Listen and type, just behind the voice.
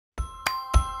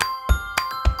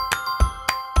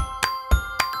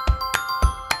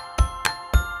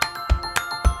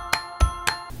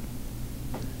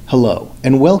Hello,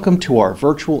 and welcome to our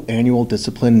virtual annual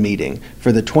discipline meeting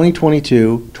for the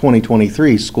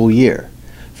 2022-2023 school year.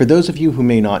 For those of you who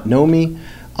may not know me,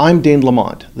 I'm Dane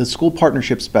Lamont, the School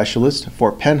Partnership Specialist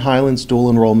for Penn Highlands Dual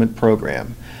Enrollment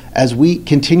Program. As we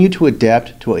continue to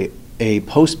adapt to a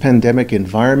post-pandemic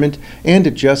environment and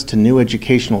adjust to new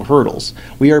educational hurdles,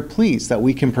 we are pleased that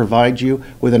we can provide you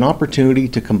with an opportunity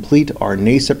to complete our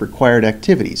NACEP required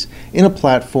activities in a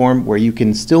platform where you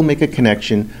can still make a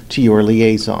connection to your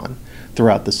liaison.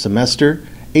 Throughout the semester,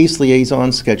 ACE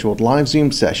liaisons scheduled live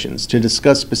Zoom sessions to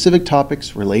discuss specific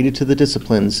topics related to the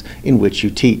disciplines in which you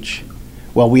teach.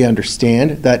 While we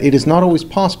understand that it is not always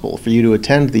possible for you to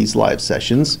attend these live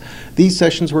sessions, these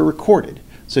sessions were recorded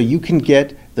so you can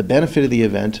get the benefit of the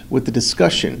event with the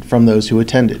discussion from those who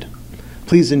attended.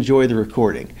 Please enjoy the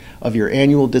recording of your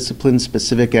annual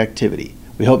discipline-specific activity.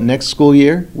 We hope next school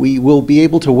year we will be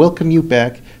able to welcome you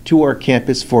back to our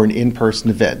campus for an in-person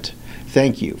event.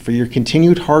 Thank you for your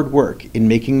continued hard work in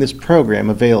making this program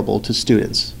available to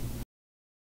students.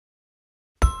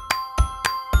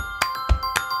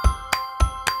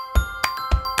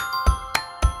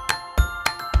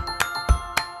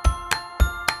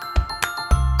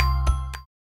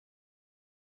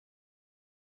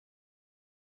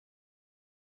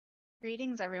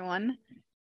 Greetings, everyone.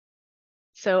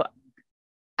 So,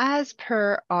 as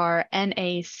per our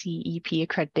NACEP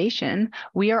accreditation,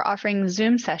 we are offering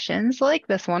Zoom sessions like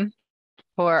this one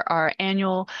for our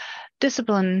annual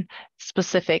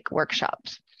discipline-specific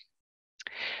workshops.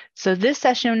 So this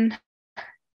session,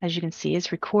 as you can see,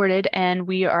 is recorded, and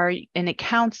it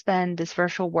counts then, this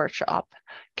virtual workshop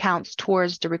counts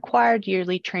towards the required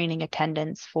yearly training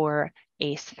attendance for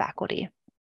ACE faculty.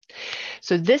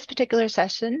 So this particular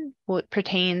session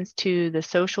pertains to the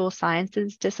social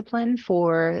sciences discipline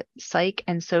for Psych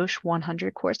and Soc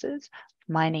 100 courses.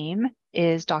 My name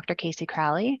is Dr. Kacey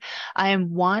Crowley. I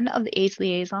am one of the ACE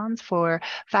liaisons for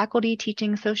faculty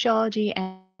teaching sociology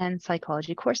and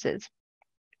psychology courses.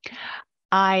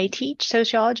 I teach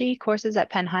sociology courses at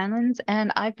Penn Highlands,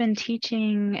 and I've been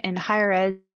teaching in higher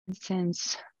ed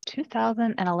since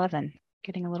 2011.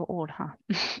 Getting a little old, huh?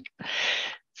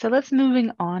 So let's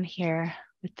moving on here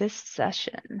with this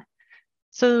session.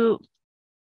 So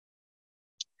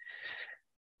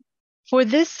for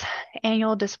this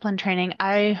annual discipline training,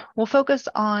 I will focus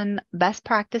on best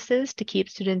practices to keep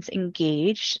students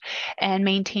engaged and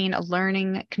maintain a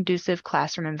learning conducive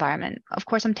classroom environment. Of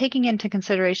course, I'm taking into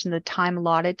consideration the time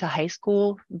allotted to high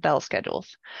school bell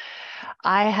schedules.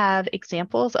 I have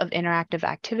examples of interactive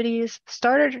activities,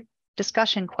 starter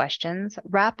discussion questions,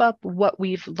 wrap up what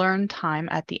we've learned time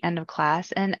at the end of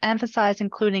class, and emphasize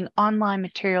including online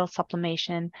material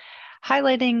supplementation,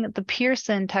 highlighting the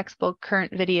Pearson textbook,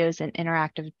 current videos, and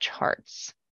interactive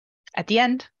charts. At the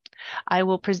end, I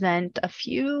will present a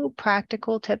few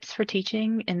practical tips for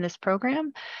teaching in this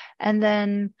program, and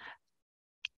then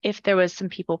if there was some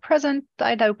people present,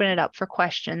 I'd open it up for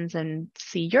questions and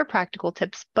see your practical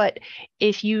tips. But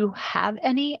if you have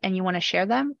any and you want to share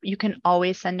them, you can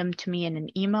always send them to me in an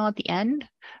email at the end.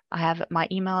 I have my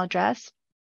email address,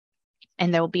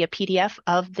 and there will be a PDF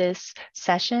of this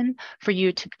session for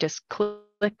you to just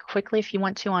click quickly if you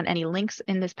want to on any links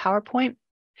in this PowerPoint.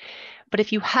 But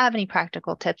if you have any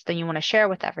practical tips that you want to share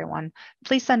with everyone,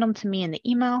 please send them to me in the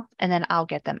email, and then I'll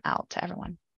get them out to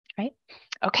everyone, right?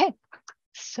 Okay.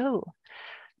 So,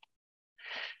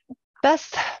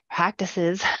 best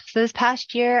practices. So this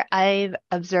past year, I've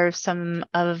observed some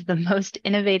of the most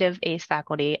innovative ACE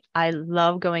faculty. I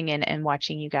love going in and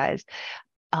watching you guys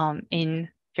in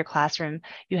your classroom.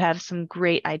 You have some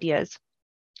great ideas.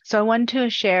 So I wanted to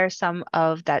share some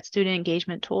of that student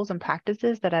engagement tools and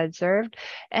practices that I observed,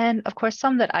 and of course,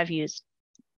 some that I've used.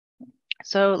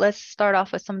 So let's start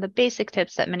off with some of the basic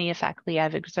tips that many of the faculty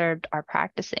I've observed are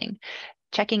practicing.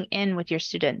 Checking in with your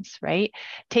students, right?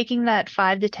 Taking that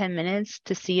 5 to 10 minutes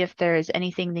to see if there is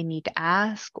anything they need to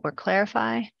ask or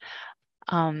clarify.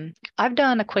 I've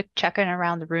done a quick check-in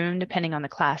around the room depending on the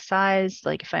class size.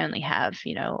 Like if I only have,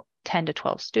 10 to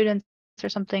 12 students or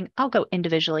something, I'll go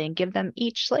individually and give them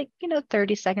each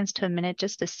 30 seconds to a minute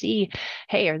just to see,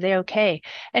 hey, are they okay?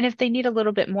 And if they need a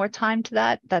little bit more time to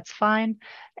that, that's fine.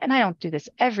 And I don't do this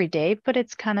every day, but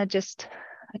it's kind of just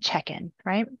a check-in,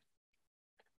 right?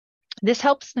 This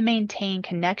helps to maintain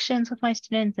connections with my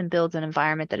students and builds an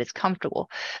environment that is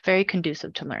comfortable, very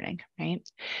conducive to learning, right?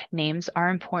 Names are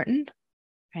important,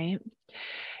 right?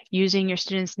 Using your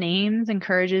students' names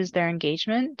encourages their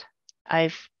engagement.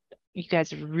 You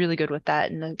guys are really good with that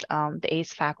in the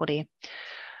ACE faculty.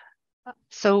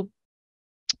 So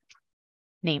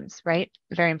names, right?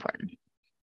 Very important.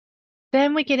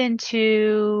 Then we get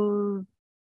into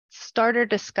starter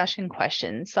discussion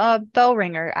questions, bell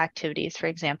ringer activities, for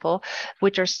example,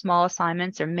 which are small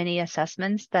assignments or mini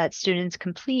assessments that students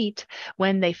complete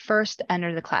when they first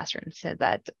enter the classroom. So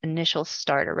that initial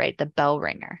starter, right, the bell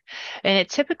ringer. And it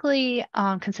typically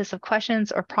consists of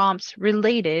questions or prompts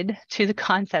related to the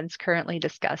concepts currently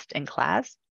discussed in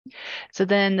class. So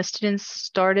then the students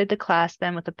started the class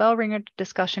then with a bell ringer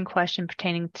discussion question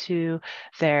pertaining to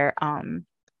their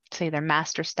say their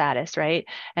master status, right?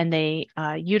 And they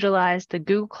utilized the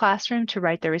Google Classroom to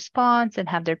write their response and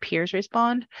have their peers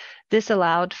respond. This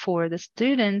allowed for the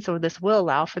students, or this will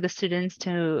allow for the students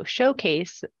to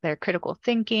showcase their critical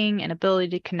thinking and ability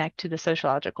to connect to the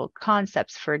sociological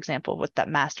concepts, for example, with that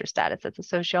master status. That's a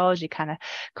sociology kind of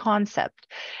concept.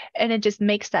 And it just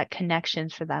makes that connection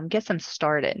for them, gets them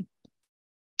started.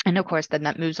 And of course, then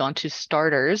that moves on to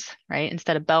starters, right?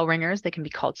 Instead of bell ringers, they can be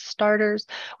called starters,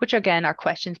 which again are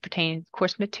questions pertaining to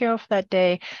course material for that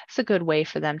day. It's a good way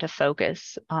for them to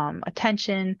focus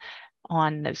attention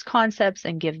on those concepts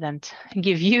and give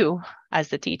you as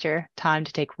the teacher time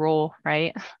to take roll,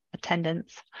 right?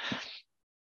 Attendance.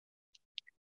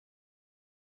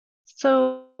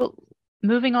 So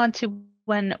moving on to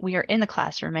when we are in the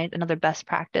classroom, right? Another best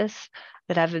practice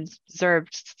that I've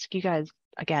observed, you guys,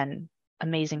 again,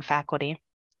 amazing faculty.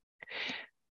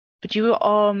 But you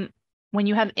when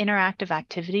you have interactive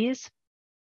activities,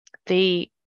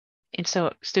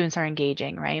 so students are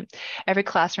engaging, right? Every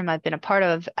classroom I've been a part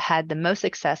of had the most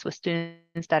success with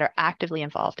students that are actively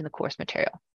involved in the course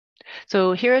material.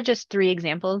 So here are just 3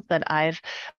 examples that I've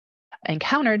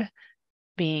encountered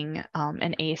being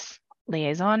an ACE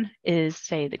liaison is,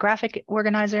 say, the graphic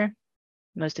organizer.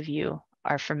 Most of you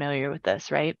are familiar with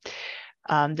this, right?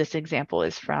 This example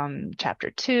is from chapter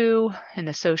 2 in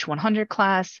the Soc 100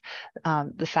 class.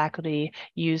 The faculty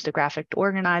used a graphic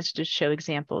organizer to show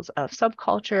examples of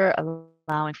subculture,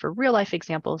 allowing for real life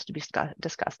examples to be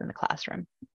discussed in the classroom.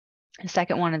 The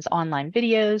second one is online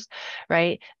videos,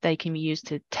 right? They can be used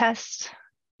to test,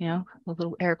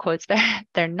 little air quotes there,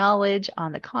 their knowledge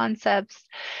on the concepts.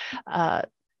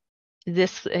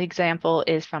 This example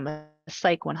is from a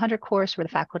Psych 100 course where the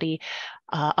faculty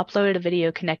uploaded a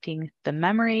video connecting the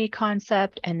memory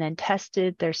concept and then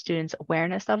tested their students'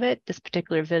 awareness of it. This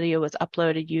particular video was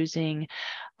uploaded using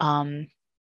the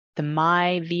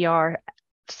MyVR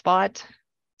Spot.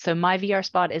 So MyVR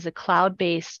Spot is a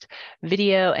cloud-based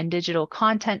video and digital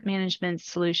content management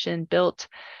solution built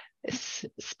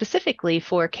specifically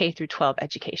for K through 12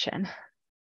 education.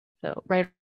 So right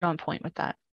on point with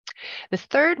that. The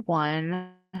third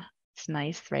one, it's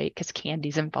nice, right? Because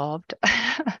candy's involved.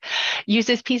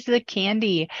 Uses pieces of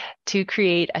candy to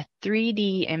create a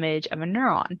 3D image of a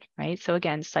neuron, right? So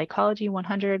again, Psychology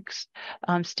 100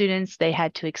 students, they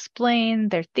had to explain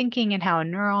their thinking and how a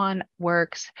neuron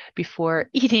works before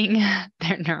eating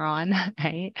their neuron,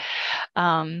 right?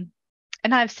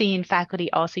 And I've seen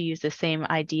faculty also use the same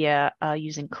idea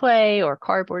using clay or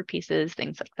cardboard pieces,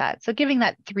 things like that. So giving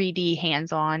that 3D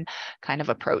hands-on kind of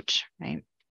approach, right?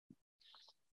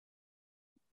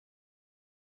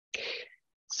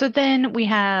 So then we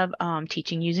have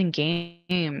teaching using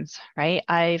games, right?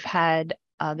 I've had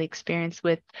the experience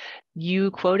with you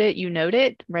quote it, you note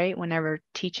it, right? Whenever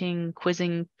teaching,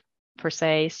 quizzing, per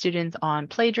se, students on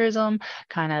plagiarism,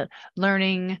 kind of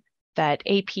learning that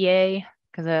APA,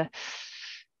 because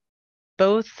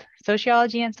both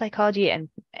sociology and psychology, and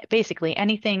basically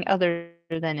anything other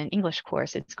than an English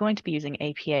course, it's going to be using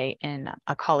APA in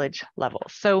a college level.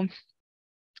 So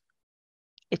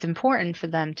it's important for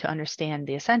them to understand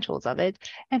the essentials of it,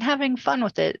 and having fun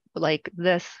with it, like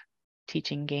this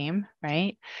teaching game,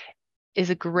 right, is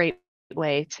a great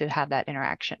way to have that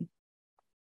interaction.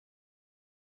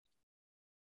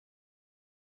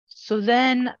 So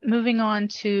then moving on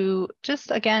to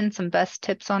just, again, some best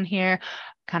tips on here,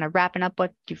 kind of wrapping up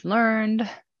what you've learned.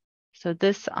 So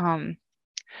this, a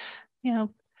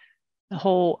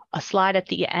slide at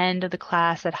the end of the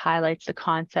class that highlights the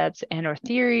concepts and or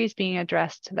theories being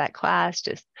addressed to that class,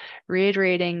 just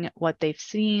reiterating what they've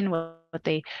seen, what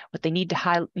they need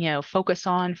to focus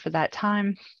on for that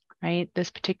time. Right. This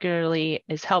particularly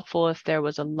is helpful if there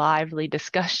was a lively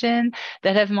discussion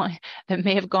that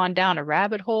may have gone down a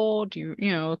rabbit hole,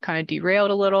 kind of derailed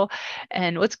a little.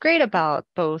 And what's great about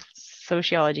both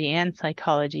sociology and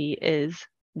psychology is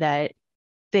that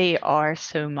they are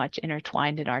so much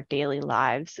intertwined in our daily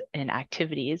lives and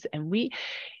activities.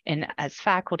 And as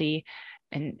faculty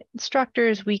and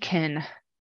instructors, we can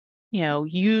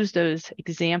use those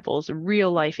examples,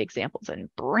 real life examples, and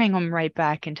bring them right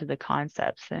back into the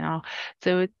concepts.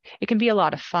 So it can be a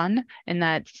lot of fun, and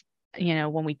that's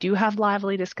when we do have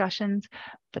lively discussions,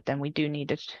 but then we do need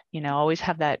to, always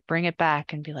have that, bring it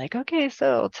back and be like, okay,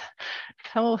 so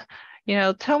tell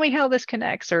me how this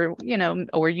connects, or,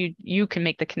 or you can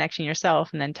make the connection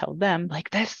yourself and then tell them like,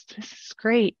 this is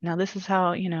great. Now this is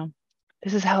how,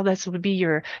 this is how this would be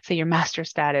your, say, your master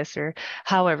status, or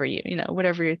however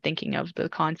whatever you're thinking of the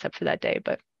concept for that day,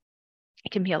 but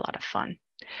it can be a lot of fun,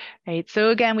 right? So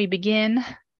again, we begin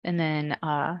and then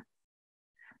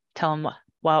tell them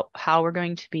how we're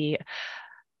going to be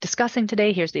discussing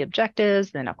today. Here's the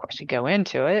objectives. Then of course we go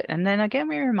into it. And then again,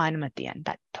 we remind them at the end,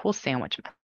 that whole sandwich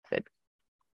method.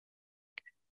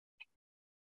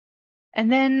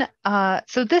 And then,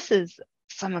 so this is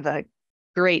some of the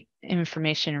great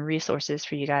information and resources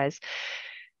for you guys.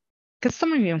 Because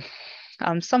some of you,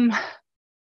 some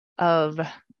of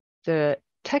the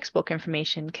textbook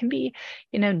information can be,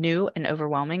 new and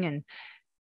overwhelming. And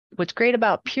what's great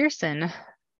about Pearson,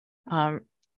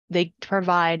 they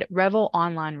provide Revel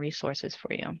online resources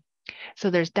for you. So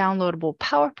there's downloadable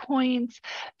PowerPoints.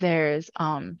 There's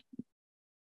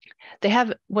they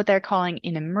have what they're calling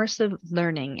an immersive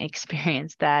learning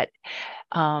experience that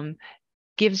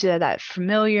gives you that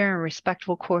familiar and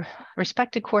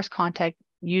respected course content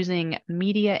using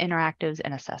media interactives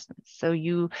and assessments. So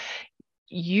you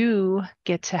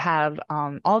get to have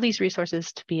all these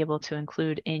resources to be able to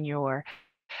include in your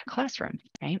classroom,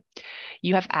 right?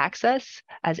 You have access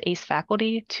as ACE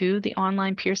faculty to the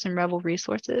online Pearson Revel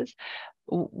resources.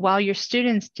 While your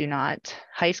students do not,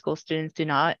 high school students do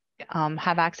not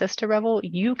have access to Revel,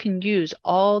 you can use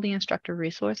all the instructor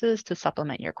resources to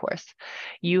supplement your course.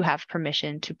 You have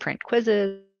permission to print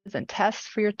quizzes and tests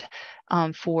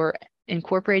for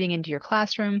incorporating into your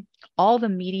classroom. All the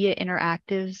media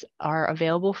interactives are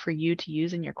available for you to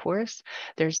use in your course.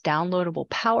 There's downloadable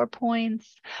PowerPoints,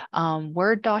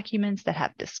 Word documents that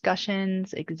have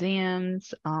discussions,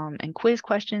 exams, and quiz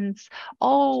questions,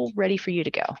 all ready for you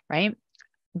to go, right?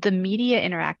 The media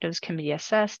interactives can be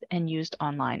assessed and used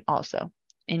online also,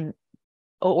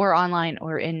 online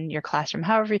or in your classroom.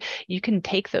 However, you can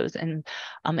take those and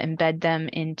embed them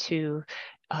into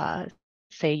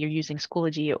say you're using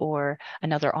Schoology or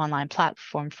another online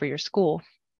platform for your school.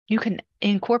 You can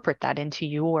incorporate that into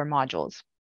your modules.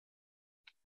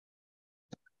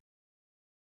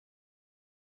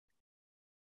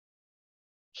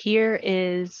 Here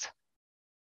is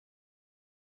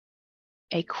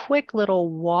a quick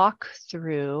little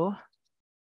walkthrough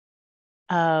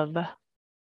of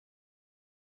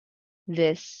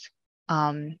this,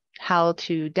 how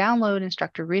to download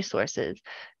instructor resources.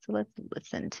 So let's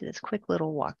listen to this quick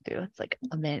little walkthrough. It's like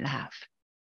a minute and a half.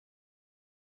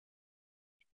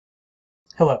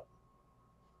 Hello,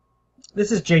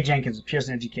 this is Jay Jenkins of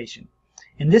Pearson Education.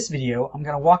 In this video, I'm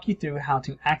going to walk you through how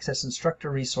to access instructor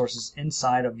resources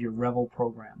inside of your Revel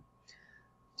program.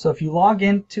 So if you log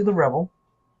into the Revel,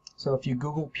 so if you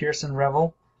Google Pearson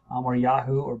Revel or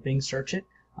Yahoo or Bing search it,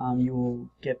 you will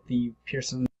get the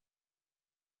Pearson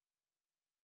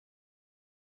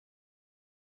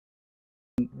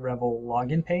Revel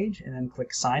login page, and then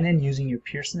click sign in using your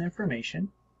Pearson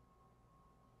information.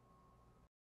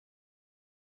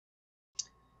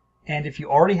 And if you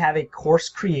already have a course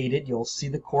created, you'll see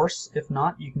the course. If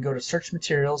not, you can go to search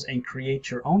materials and create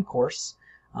your own course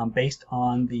based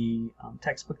on the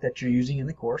textbook that you're using in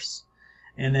the course.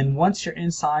 And then once you're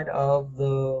inside of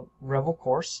the Revel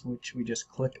course, which we just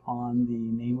click on the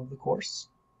name of the course,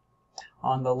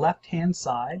 on the left hand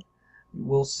side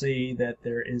we'll see that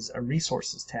there is a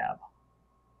resources tab.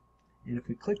 And if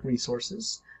we click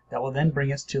resources, that will then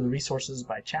bring us to the resources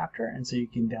by chapter, and so you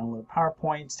can download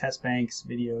PowerPoints, test banks,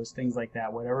 videos, things like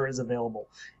that, whatever is available.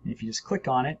 And if you just click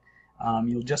on it,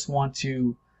 you'll just want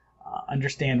to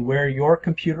understand where your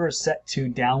computer is set to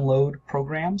download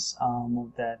programs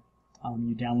that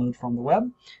you download from the web,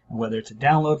 and whether it's a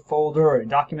download folder or a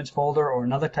documents folder or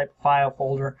another type of file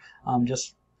folder.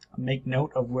 Just make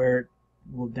note of where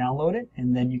we'll download it,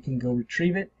 and then you can go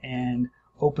retrieve it and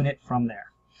open it from there.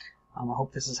 I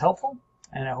hope this is helpful,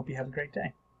 and I hope you have a great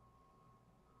day.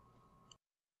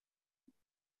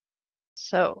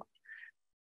 So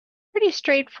pretty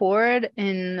straightforward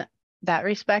in that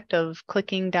respect of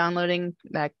clicking, downloading.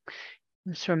 That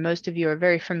I'm sure most of you are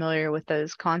very familiar with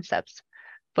those concepts,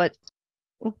 but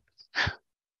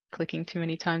clicking too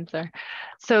many times there.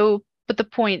 So, but the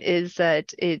point is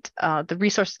that the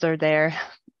resources are there.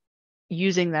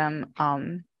 Using them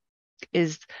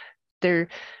is there.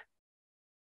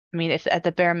 I mean, if at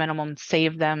the bare minimum,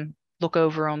 save them, look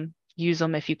over them, use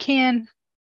them if you can,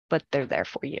 but they're there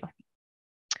for you.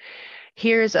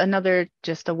 Here's another,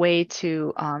 just a way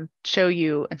to show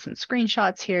you and some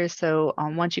screenshots here. So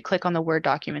once you click on the Word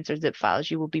documents or zip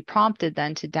files, you will be prompted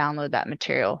then to download that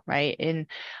material, right? In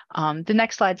the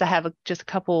next slides, I have just a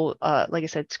couple, like I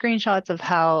said, screenshots of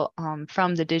how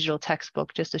from the digital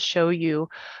textbook, just to show you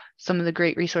some of the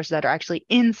great resources that are actually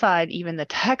inside even the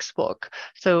textbook.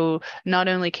 So not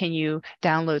only can you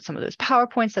download some of those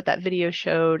PowerPoints that that video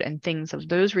showed and things of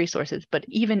those resources, but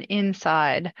even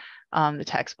inside the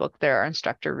textbook, there are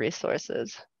instructor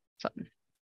resources. So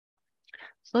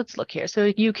let's look here.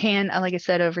 So you can, like I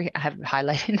said over here, I have it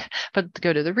highlighted, but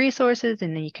go to the resources,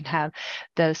 and then you can have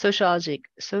the sociology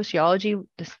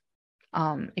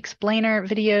explainer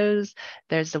videos.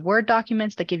 There's the Word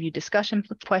documents that give you discussion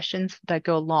questions that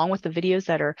go along with the videos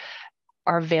that are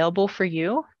available for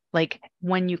you. Like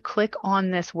when you click on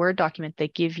this Word document, they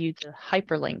give you the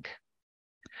hyperlink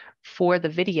for the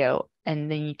video,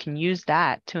 and then you can use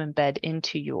that to embed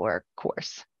into your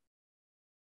course.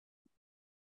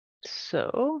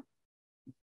 So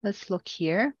let's look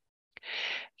here.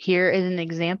 Here is an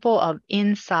example of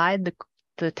inside the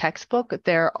textbook,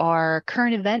 there are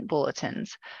current event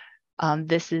bulletins.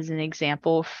 This is an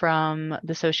example from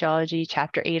the Sociology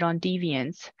Chapter 8 on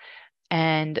deviance.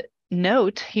 And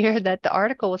note here that the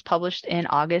article was published in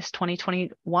August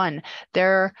 2021.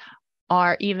 There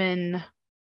are even,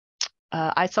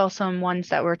 I saw some ones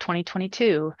that were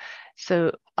 2022.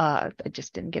 So I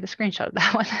just didn't get a screenshot of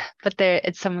that one,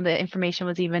 but some of the information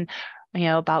was even,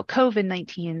 about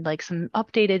COVID-19, like some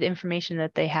updated information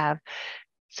that they have.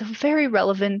 So very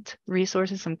relevant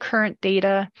resources, some current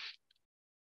data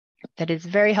that is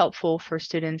very helpful for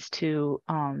students to,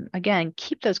 again,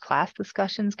 keep those class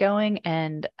discussions going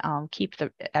and keep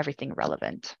everything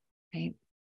relevant, right?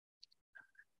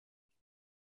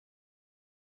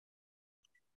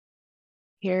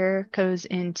 Here goes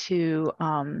into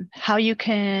how you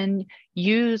can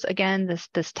use, again,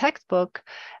 this textbook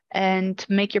and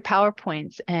to make your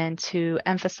PowerPoints and to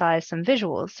emphasize some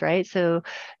visuals, right? So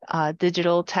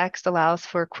digital text allows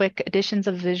for quick additions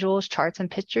of visuals, charts, and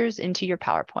pictures into your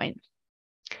PowerPoint.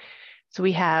 So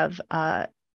we have, for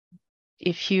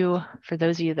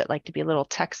those of you that like to be a little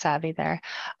tech savvy there,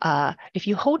 if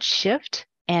you hold Shift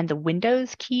and the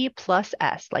Windows key plus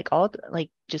S,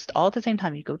 just all at the same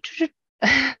time, you go,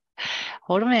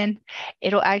 hold them in,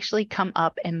 it'll actually come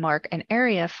up and mark an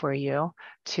area for you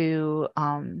to,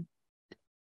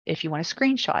 if you want to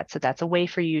screenshot. So that's a way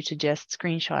for you to just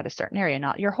screenshot a certain area,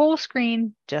 not your whole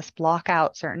screen, just block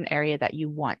out certain area that you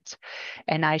want.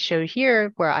 And I show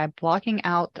here where I'm blocking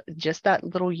out just that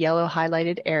little yellow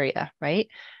highlighted area, right?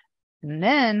 And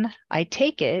then I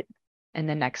take it in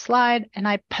the next slide and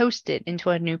I post it into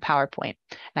a new PowerPoint.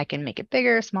 And I can make it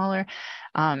bigger, smaller.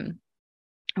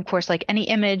 Of course, like any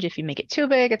image, if you make it too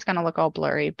big, it's going to look all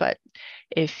blurry. But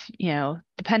if,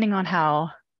 depending on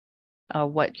how,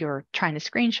 what you're trying to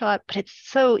screenshot, but it's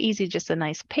so easy, just a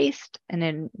nice paste. And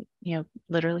then,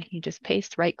 literally you just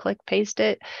paste, right click, paste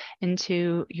it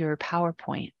into your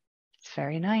PowerPoint. It's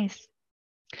very nice.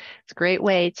 It's a great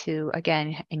way to,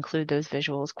 again, include those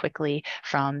visuals quickly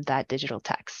from that digital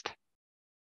text.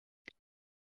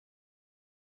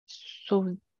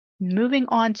 So moving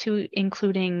on to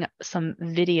including some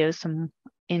videos,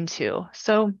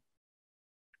 So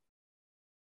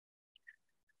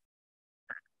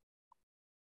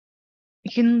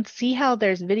you can see how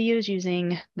there's videos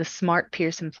using the Smart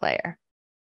Pearson Player.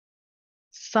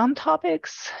 Some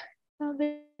topics,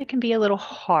 they can be a little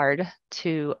hard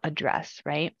to address,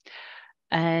 right?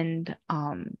 And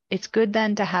it's good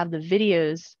then to have the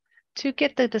videos to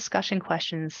get the discussion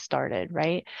questions started,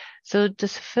 right? So to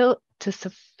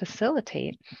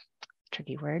facilitate,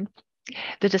 tricky word,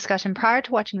 the discussion prior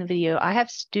to watching the video, I have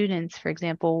students, for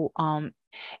example,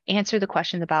 answer the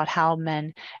questions about how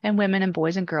men and women and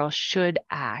boys and girls should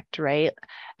act, right?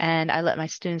 And I let my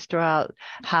students throw out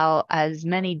how as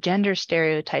many gender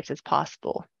stereotypes as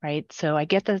possible, right? So I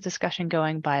get the discussion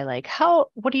going by like,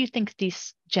 what do you think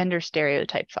these gender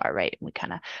stereotypes are, right? We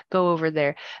kind of go over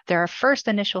their first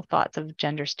initial thoughts of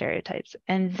gender stereotypes,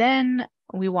 and then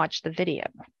we watch the video,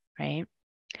 right?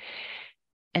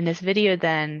 And this video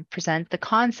then presents the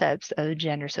concepts of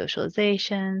gender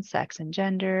socialization, sex and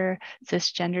gender,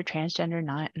 cisgender, transgender,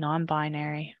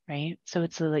 non-binary, right? So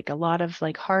it's like a lot of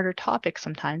like harder topics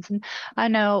sometimes. And I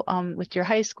know with your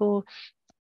high school,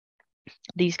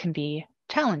 these can be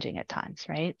challenging at times,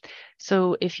 right?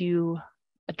 So if you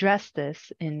address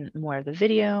this in more of the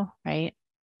video, right?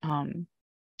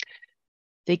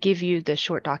 They give you the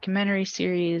short documentary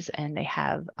series, and they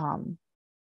have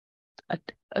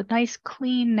a nice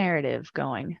clean narrative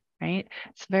going, right?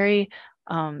 It's very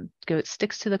it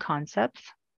sticks to the concepts.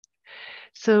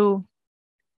 So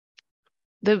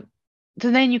so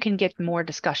then you can get more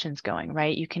discussions going,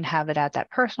 right? You can have it at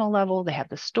that personal level. They have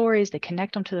the stories, they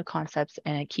connect them to the concepts,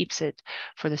 and it keeps it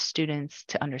for the students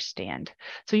to understand.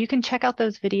 So you can check out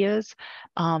those videos.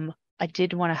 I do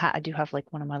have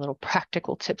like one of my little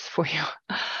practical tips for you.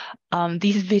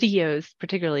 These videos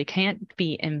particularly can't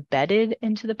be embedded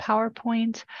into the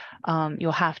PowerPoint.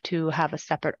 You'll have to have a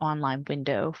separate online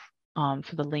window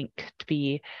for the link to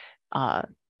be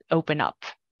open up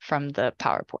from the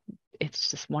PowerPoint.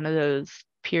 It's just one of those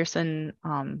Pearson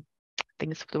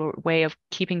things, the way of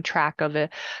keeping track of the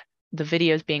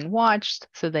videos being watched,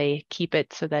 so they keep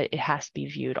it so that it has to be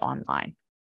viewed online.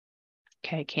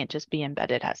 Okay, it can't just be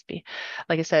embedded, it has to be,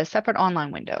 like I said, a separate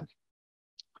online window.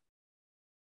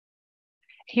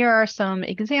 Here are some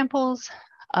examples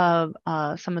of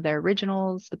some of their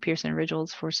originals, the Pearson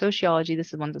originals for sociology.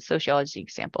 This is one of the sociology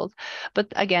examples. But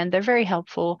again, they're very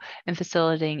helpful in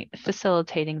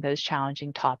facilitating those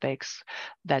challenging topics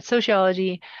that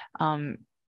sociology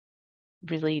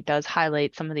really does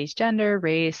highlight, some of these gender,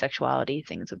 race, sexuality,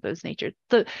 things of those nature.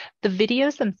 The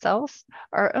videos themselves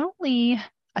are only,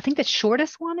 I think the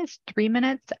shortest one is 3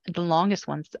 minutes, the longest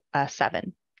one's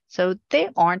 7. So they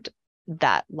aren't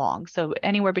that long. So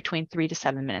anywhere between 3 to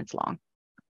 7 minutes long.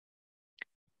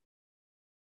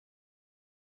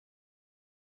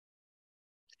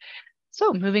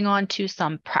 So moving on to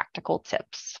some practical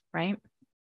tips, right?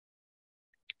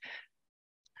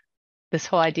 This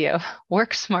whole idea of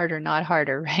work smarter, not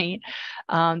harder, right?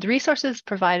 The resources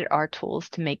provided are tools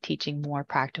to make teaching more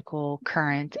practical,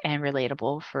 current, and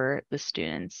relatable for the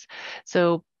students.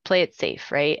 So play it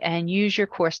safe, right? And use your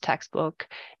course textbook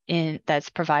that's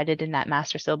provided in that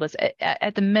master syllabus.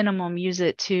 At the minimum, use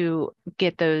it to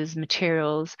get those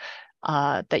materials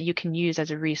that you can use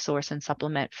as a resource and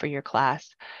supplement for your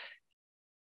class.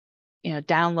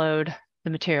 Download the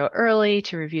material early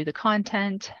to review the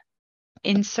content.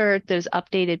 Insert those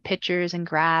updated pictures and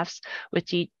graphs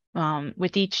with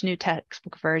each new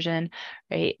textbook version,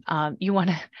 right? You want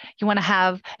to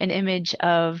have an image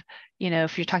of,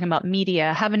 if you're talking about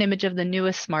media, have an image of the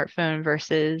newest smartphone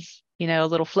versus, a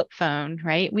little flip phone,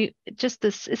 right?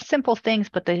 It's simple things,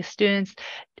 but the students,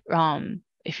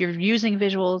 if you're using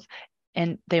visuals,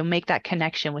 and they'll make that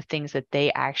connection with things that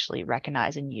they actually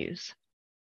recognize and use.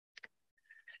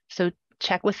 So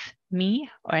check with me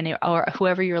or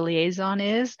whoever your liaison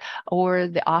is, or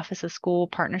the Office of School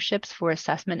Partnerships for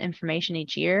assessment information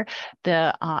each year.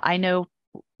 I know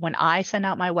when I send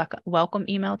out my welcome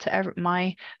email to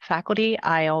my faculty,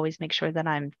 I always make sure that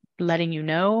I'm letting you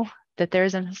know that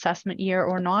there's an assessment year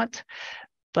or not.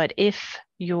 But if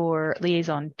your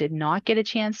liaison did not get a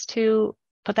chance to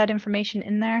put that information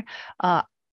in there,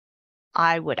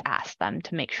 I would ask them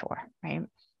to make sure, right?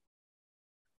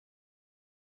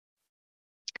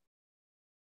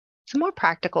 Some more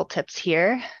practical tips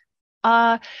here.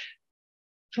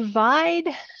 Provide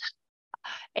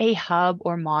a hub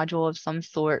or module of some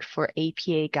sort for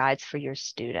APA guides for your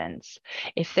students.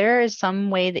 If there is some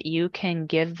way that you can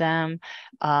give them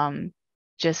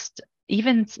just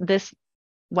even this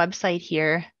website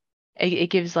here, it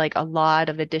gives like a lot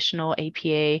of additional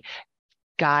APA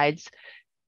guides.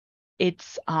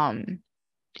 It's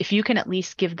if you can at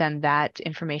least give them that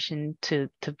information to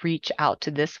reach out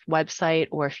to this website,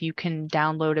 or if you can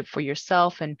download it for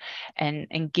yourself and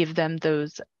give them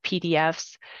those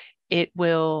PDFs, it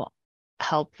will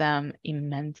help them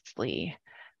immensely.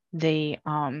 It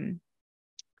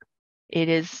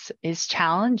is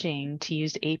challenging to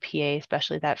use APA,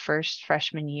 especially that first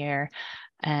freshman year,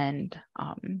 and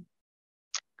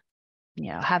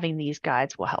having these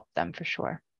guides will help them for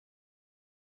sure.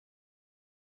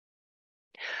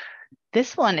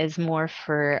 This one is more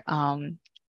for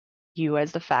you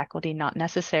as the faculty, not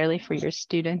necessarily for your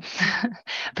students,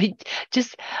 but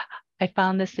I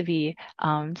found this to be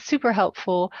super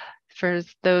helpful for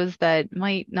those that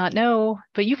might not know,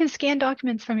 but you can scan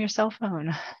documents from your cell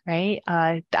phone, right?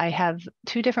 I have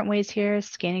 2 different ways here,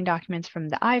 scanning documents from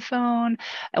the iPhone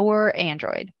or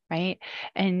Android, right?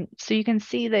 And so you can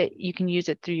see that you can use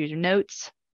it through your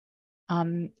notes.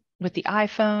 With the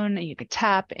iPhone, you can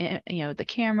tap, the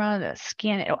camera,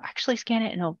 scan it. It'll actually scan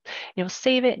it, and it'll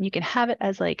save it, and you can have it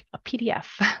as like a PDF.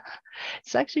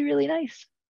 It's actually really nice,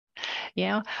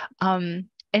 and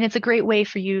it's a great way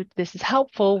for you. This is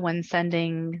helpful when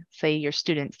sending, say, your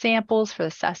student samples for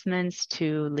assessments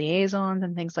to liaisons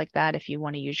and things like that. If you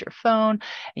want to use your phone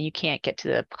and you can't get to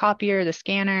the copier, the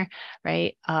scanner,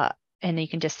 right? And then you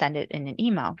can just send it in an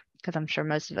email, because I'm sure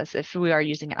most of us, if we are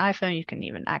using an iPhone, you can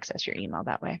even access your email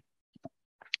that way.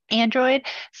 Android,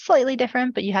 slightly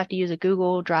different, but you have to use a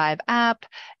Google Drive app,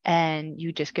 and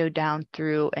you just go down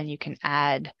through and you can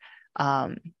add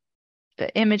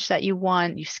the image that you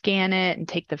want, you scan it and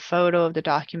take the photo of the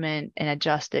document and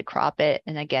adjust it, crop it,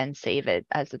 and again, save it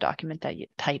as the document that you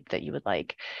type that you would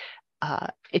like.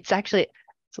 It's a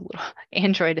little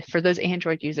Android, for those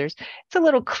Android users, it's a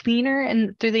little cleaner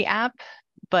and through the app,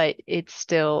 but it's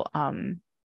still,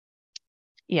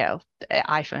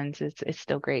 iPhones, it's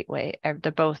still a great way.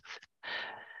 They're both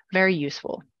very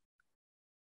useful.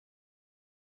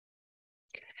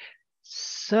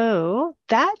 So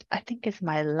that, I think, is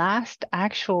my last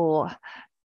actual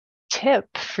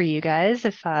tip for you guys.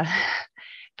 If I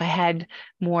had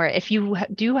more, if you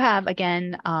do have,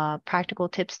 again, practical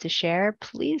tips to share,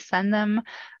 please send them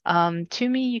to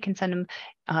me. You can send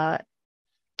them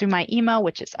through my email,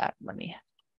 which is, let me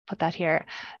put that here.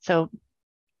 So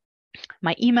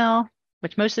my email,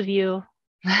 which most of you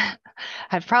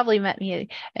have probably met me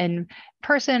in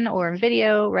person or in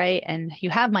video, right? And you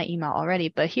have my email already,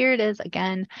 but here it is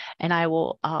again. And I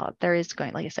will, there is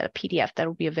going, like I said, a PDF that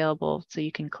will be available. So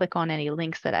you can click on any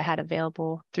links that I had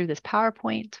available through this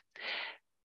PowerPoint.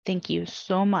 Thank you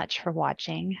so much for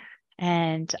watching.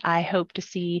 And I hope to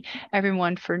see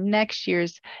everyone for next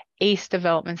year's ACE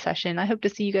development session. I hope to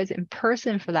see you guys in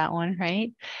person for that one,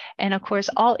 right? And of course,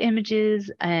 all images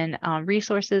and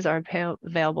resources are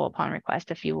available upon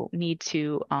request. If you need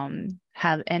to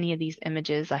have any of these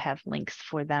images, I have links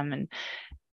for them and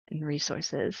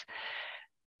resources.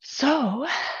 So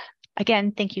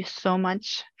again, thank you so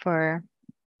much for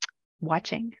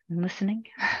watching and listening.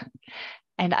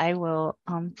 And I will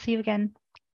see you again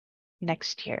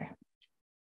next year.